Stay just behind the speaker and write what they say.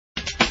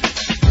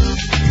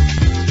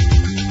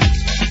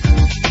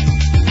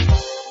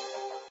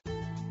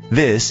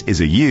This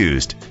is a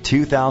used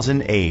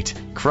 2008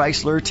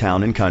 Chrysler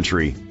Town &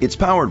 Country. It's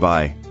powered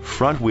by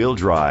front-wheel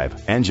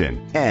drive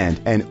engine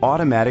and an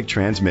automatic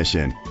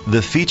transmission.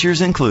 The features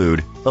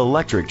include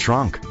electric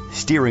trunk,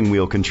 steering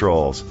wheel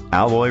controls,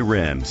 alloy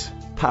rims,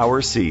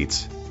 power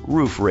seats,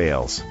 roof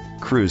rails,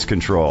 cruise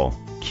control,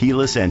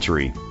 keyless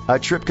entry, a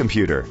trip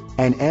computer,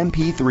 an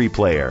MP3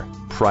 player,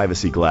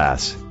 privacy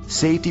glass.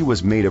 Safety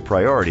was made a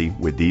priority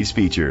with these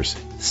features: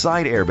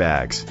 side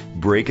airbags,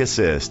 brake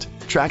assist,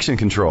 traction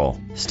control,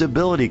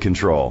 stability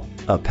control,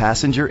 a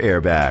passenger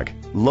airbag,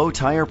 low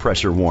tire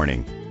pressure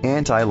warning,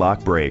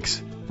 anti-lock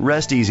brakes.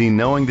 Rest easy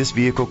knowing this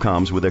vehicle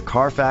comes with a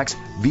Carfax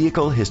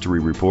Vehicle History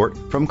Report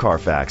from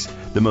Carfax,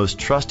 the most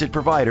trusted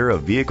provider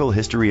of vehicle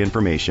history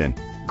information.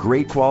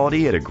 Great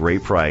quality at a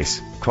great price.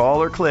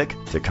 Call or click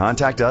to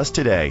contact us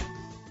today.